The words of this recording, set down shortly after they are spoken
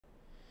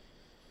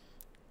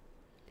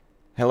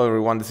Hello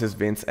everyone, this is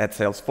Vince at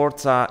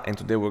Salesforza, and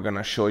today we're going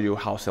to show you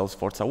how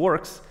Salesforza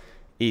works.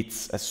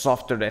 It's a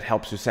software that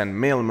helps you send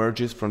mail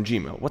merges from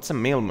Gmail. What's a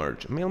mail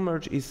merge? A mail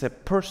merge is a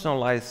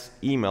personalized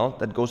email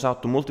that goes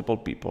out to multiple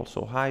people.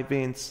 So hi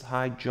Vince,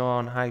 hi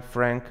John, hi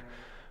Frank,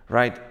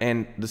 right?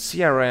 And the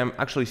CRM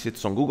actually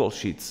sits on Google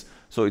Sheets,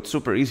 so it's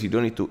super easy. You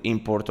don't need to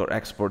import or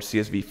export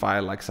CSV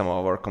file like some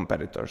of our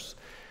competitors.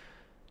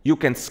 You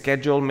can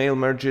schedule mail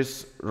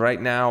merges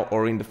right now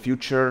or in the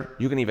future.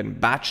 You can even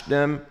batch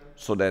them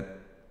so that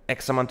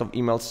X amount of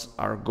emails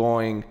are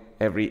going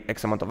every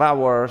X amount of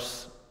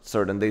hours,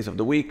 certain days of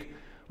the week.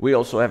 We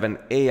also have an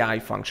AI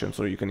function,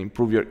 so you can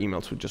improve your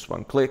emails with just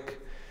one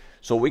click.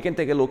 So we can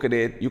take a look at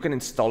it. You can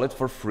install it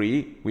for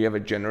free. We have a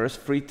generous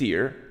free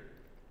tier,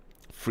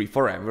 free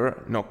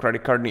forever, no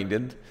credit card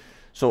needed.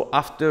 So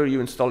after you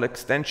install the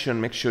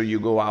extension, make sure you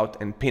go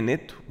out and pin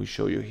it. We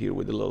show you here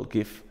with a little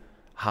GIF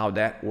how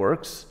that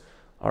works.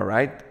 All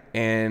right,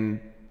 and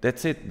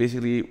that's it.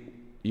 Basically,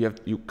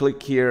 you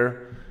click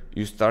here.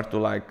 You start to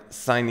like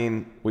sign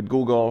in with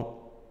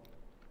Google.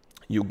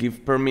 You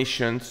give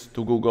permissions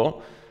to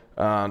Google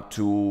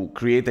to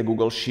create a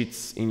Google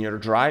Sheets in your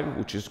Drive,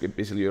 which is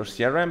basically your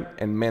CRM,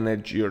 and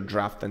manage your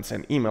draft and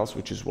send emails,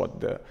 which is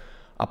what the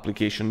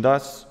application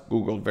does.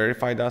 Google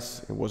verified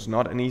us. It was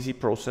not an easy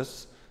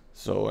process.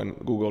 And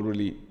Google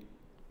really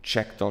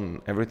checked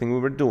on everything we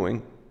were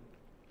doing.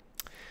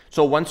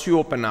 So once you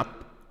open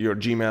up your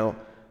Gmail,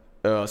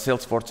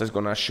 Salesforza is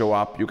going to show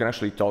up. You can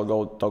actually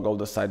toggle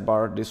the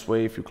sidebar this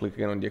way if you click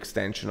again on the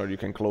extension, or you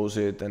can close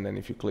it, and then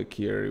if you click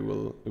here, it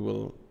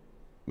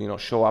will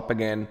show up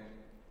again.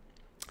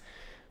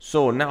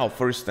 So now,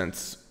 for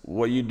instance,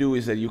 what you do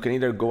is that you can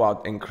either go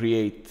out and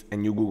create a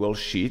new Google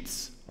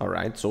Sheets. All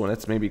right, so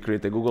let's maybe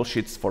create a Google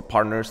Sheets for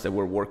partners that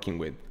we're working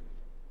with.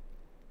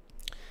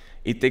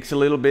 It takes a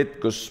little bit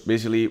because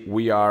basically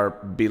we are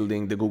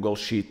building the Google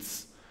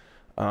Sheets,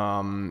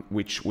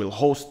 which will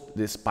host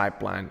this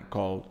pipeline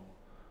called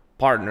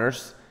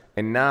partners.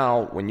 And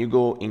now when you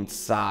go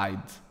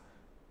inside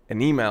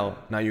an email,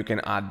 now you can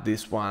add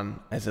this one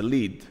as a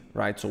lead,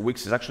 right? So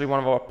Wix is actually one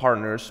of our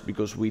partners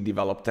because we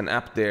developed an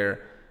app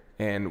there,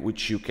 and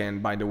which you can,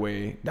 by the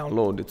way,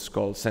 download. It's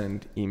called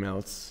Send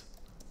Emails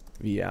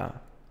via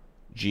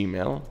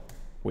Gmail,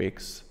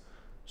 Wix.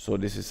 So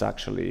this is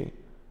actually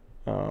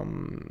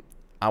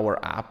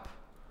our app,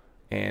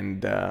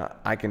 and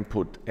I can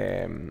put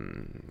a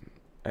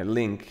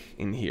link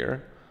in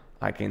here.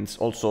 I can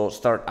also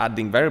start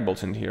adding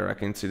variables in here. I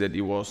can see that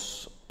it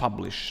was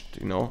published,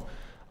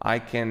 I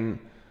can,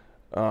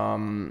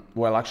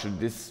 well, actually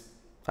this,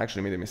 I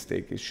actually made a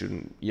mistake. It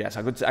shouldn't, yes,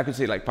 I could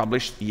say like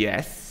published,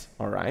 yes,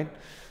 all right.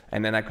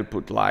 And then I could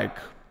put like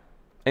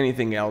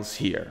anything else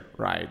here,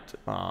 right?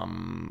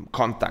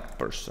 Contact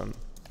person,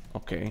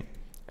 okay.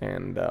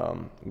 And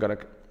got a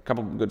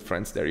couple of good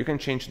friends there. You can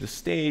change the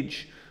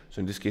stage. So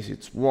in this case,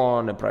 it's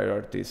 1, the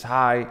priority is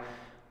high.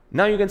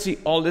 Now you can see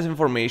all this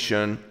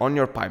information on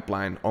your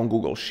pipeline on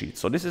Google Sheets.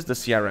 So this is the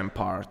CRM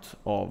part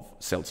of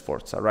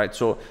Salesforza, right?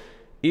 So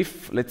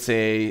if, let's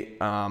say,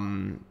 I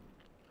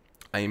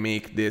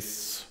make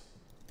this,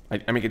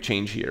 I make a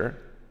change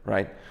here,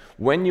 right?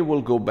 When you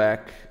will go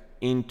back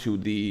into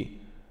the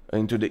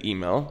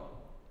email,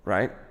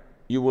 right?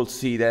 You will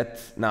see that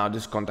now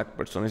this contact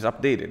person is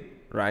updated,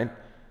 right?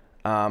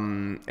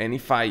 And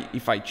if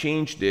I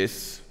change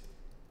this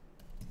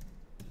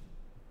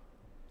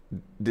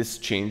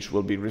change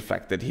will be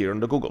reflected here on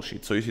the Google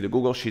Sheets. So you see the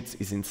Google Sheets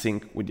is in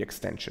sync with the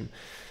extension.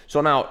 So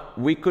now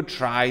we could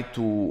try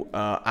to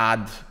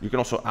you can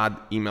also add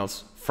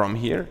emails from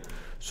here.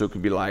 So it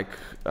could be like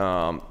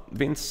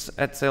Vince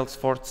at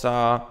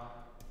Salesforza,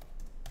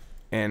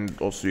 and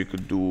also you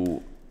could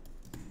do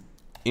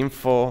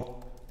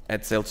info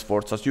at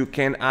Salesforza. So you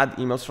can add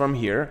emails from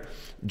here.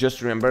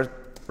 Just remember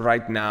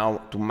right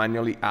now to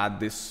manually add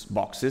these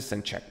boxes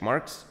and check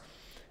marks.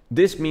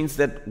 This means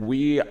that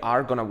we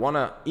are gonna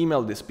wanna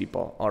email these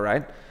people, all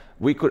right?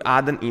 We could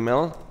add an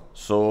email,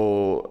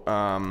 so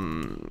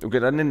we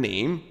could add a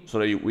name so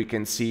that we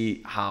can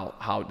see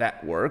how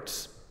that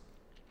works.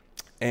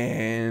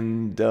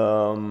 And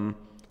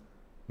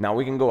now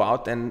we can go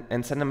out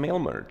and send a mail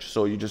merge.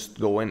 So you just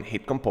go and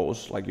hit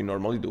compose like you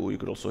normally do. You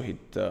could also hit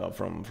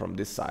from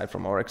this side,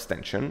 from our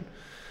extension.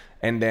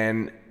 And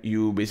then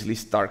you basically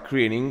start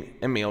creating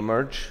a mail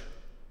merge.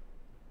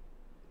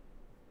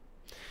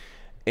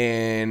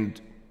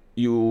 And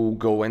you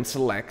go and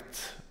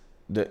select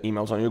the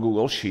emails on your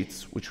Google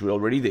Sheets, which we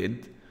already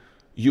did.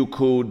 You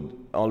could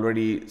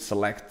already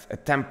select a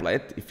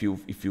template if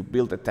you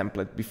built a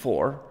template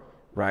before,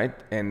 right?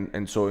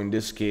 And so in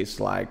this case,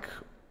 like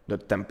the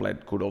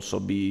template could also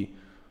be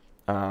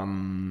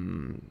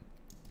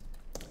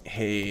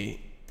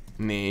hey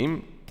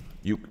name,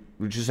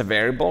 which is a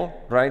variable,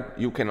 right?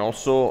 You can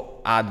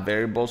also add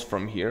variables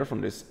from here, from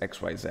this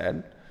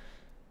XYZ.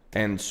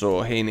 And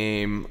so hey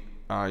name,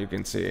 you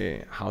can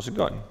say, how's it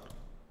going?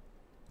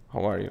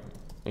 How are you?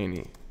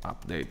 Any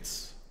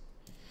updates?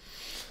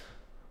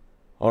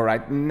 All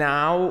right,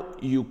 now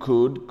you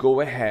could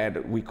go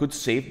ahead, we could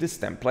save this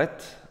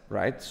template,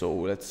 right? So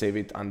let's save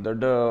it under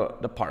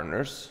the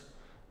partners,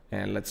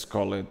 and let's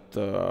call it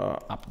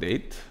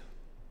update.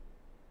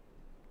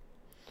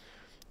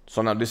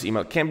 So now this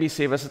email can be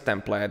saved as a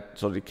template,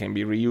 so it can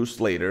be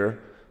reused later.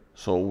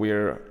 So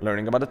we're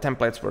learning about the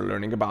templates, we're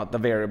learning about the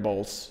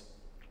variables.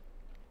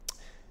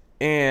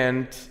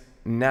 And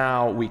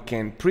now we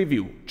can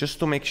preview just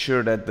to make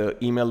sure that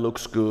the email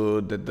looks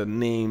good, that the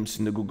names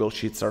in the Google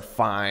Sheets are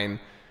fine,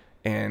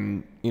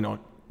 and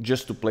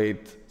just to play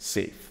it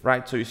safe,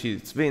 right? So you see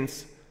it's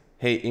Vince,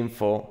 hey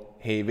info,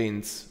 hey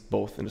Vince,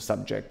 both in the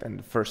subject and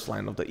the first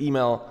line of the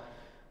email.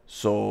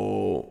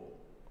 So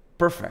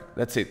perfect,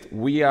 that's it.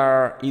 We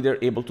are either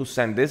able to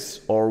send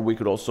this, or we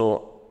could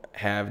also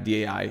have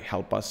the AI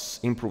help us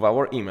improve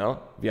our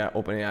email via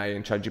OpenAI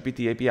and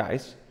ChatGPT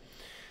APIs.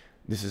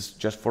 This is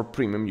just for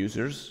premium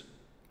users.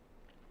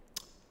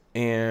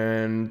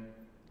 And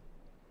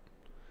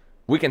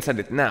we can send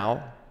it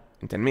now,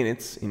 in 10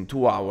 minutes, in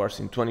 2 hours,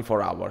 in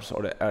 24 hours,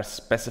 or a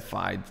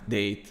specified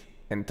date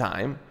and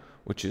time,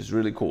 which is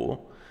really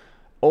cool.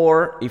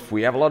 Or if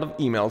we have a lot of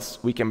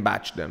emails, we can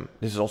batch them.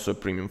 This is also a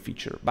premium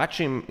feature.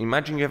 Batching,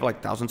 imagine you have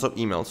like thousands of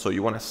emails, so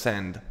you want to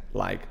send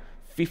like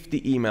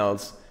 50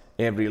 emails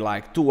every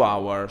like 2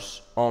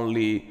 hours,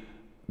 only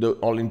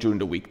during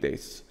the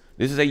weekdays.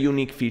 This is a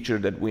unique feature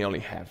that we only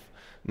have.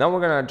 Now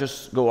we're gonna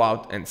just go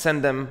out and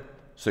send them,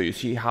 so you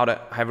see how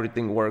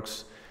everything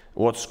works.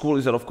 What's cool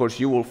is that, of course,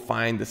 you will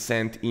find the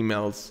sent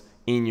emails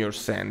in your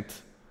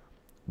sent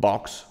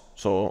box.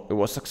 So it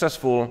was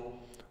successful.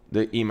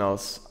 The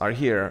emails are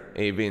here.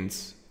 Hey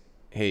Vince,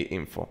 hey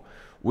info.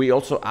 We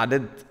also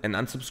added an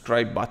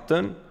unsubscribe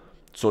button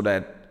so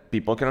that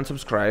people can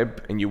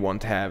unsubscribe and you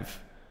won't have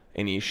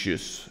any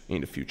issues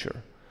in the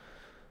future.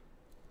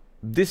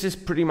 This is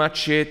pretty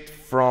much it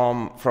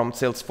from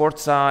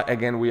Salesforza.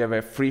 Again, we have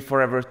a free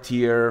forever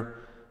tier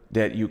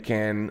that you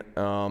can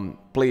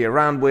play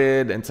around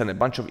with and send a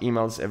bunch of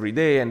emails every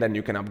day, and then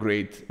you can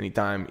upgrade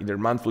anytime, either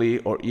monthly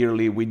or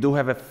yearly. We do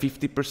have a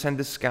 50%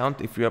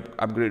 discount if you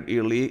upgrade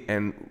yearly,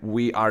 and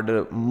we are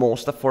the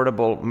most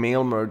affordable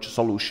mail merge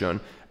solution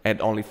at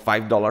only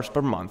 $5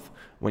 per month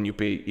when you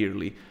pay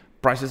yearly.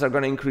 Prices are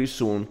going to increase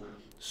soon,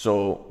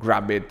 so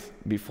grab it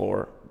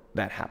before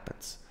that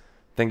happens.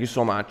 Thank you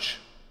so much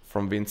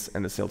from Vince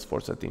and the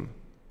Salesforza team.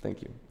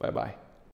 Thank you. Bye-bye.